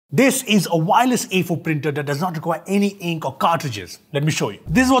This is a wireless A4 printer that does not require any ink or cartridges. Let me show you.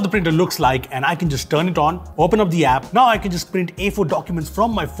 This is what the printer looks like, and I can just turn it on, open up the app. Now I can just print A4 documents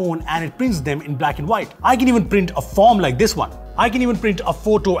from my phone and it prints them in black and white. I can even print a form like this one. I can even print a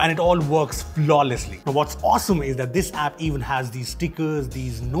photo and it all works flawlessly. Now what's awesome is that this app even has these stickers,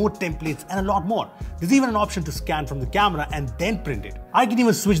 these note templates and a lot more. There's even an option to scan from the camera and then print it. I can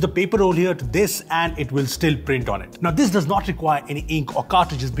even switch the paper roll here to this and it will still print on it. Now this does not require any ink or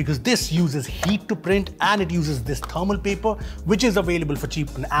cartridges because this uses heat to print and it uses this thermal paper which is available for cheap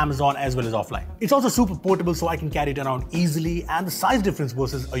on Amazon as well as offline. It's also super portable so I can carry it around easily, and the size difference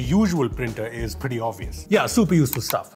versus a usual printer is pretty obvious. Yeah, super useful stuff.